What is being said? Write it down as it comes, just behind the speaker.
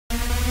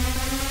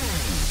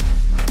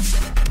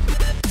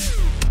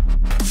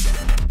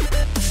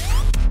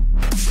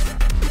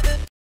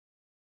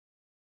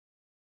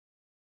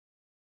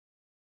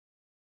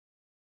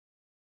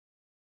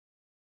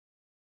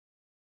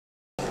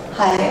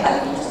Hi,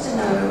 I'm interested to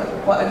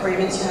know what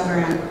agreements you have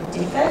around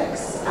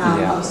defects.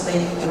 Obviously,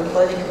 you're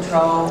quality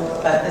control,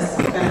 but there's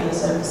going to be a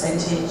certain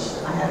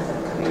percentage I have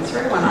them coming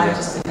through, and I've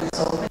just been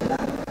absorbed with them.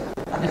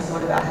 I've never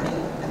thought about having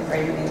an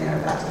agreement in there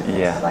about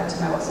defects. I'd like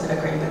to know what sort of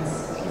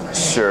agreements you've created.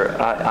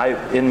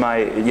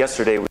 Sure.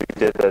 Yesterday we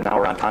did an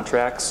hour on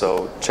contracts,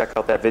 so check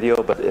out that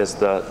video, but as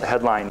the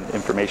headline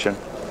information,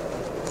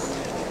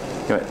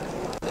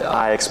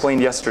 I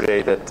explained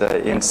yesterday that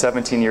in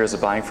 17 years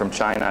of buying from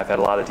China, I've had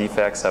a lot of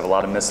defects, I have a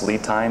lot of missed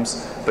lead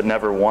times, but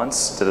never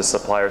once did a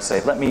supplier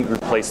say, let me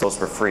replace those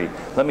for free.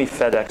 Let me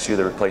FedEx you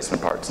the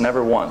replacement parts.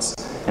 Never once,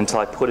 until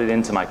I put it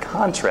into my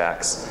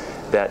contracts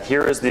that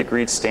here is the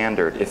agreed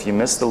standard. If you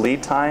miss the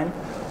lead time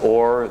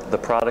or the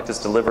product is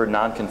delivered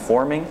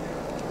non-conforming,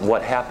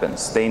 what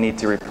happens? They need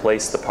to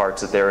replace the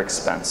parts at their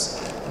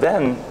expense.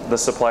 Then the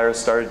suppliers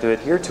started to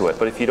adhere to it.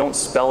 But if you don't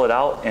spell it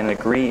out and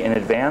agree in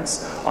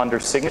advance under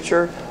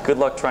signature, good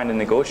luck trying to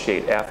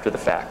negotiate after the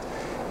fact.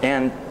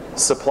 And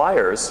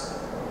suppliers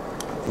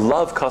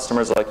love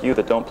customers like you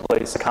that don't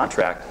place a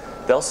contract.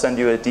 They'll send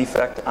you a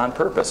defect on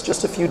purpose,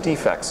 just a few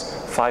defects,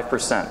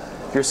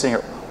 5%. You're saying,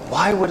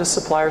 why would a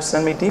supplier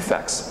send me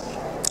defects?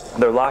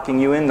 They're locking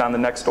you in on the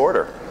next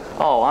order.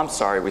 Oh, I'm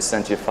sorry we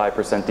sent you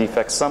 5%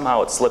 defects.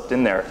 Somehow it slipped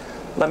in there.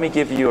 Let me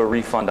give you a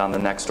refund on the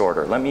next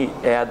order. Let me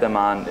add them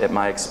on at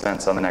my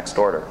expense on the next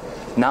order.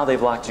 Now they've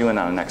locked you in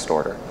on the next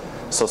order.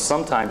 So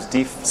sometimes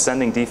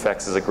sending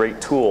defects is a great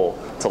tool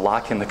to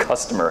lock in the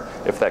customer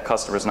if that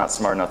customer is not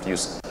smart enough to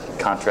use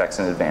contracts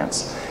in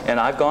advance. And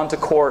I've gone to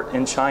court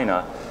in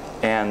China,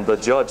 and the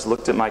judge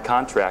looked at my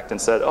contract and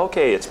said,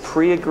 okay, it's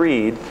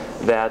pre-agreed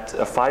that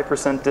a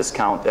 5%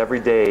 discount every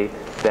day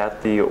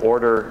that the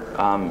order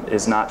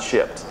is not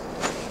shipped.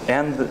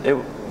 And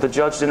the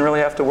judge didn't really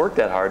have to work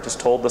that hard, just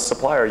told the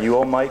supplier, you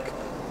owe Mike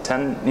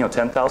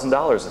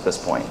 $10,000 at this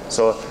point.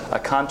 So a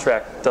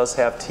contract does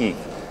have teeth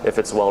if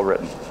it's well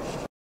written.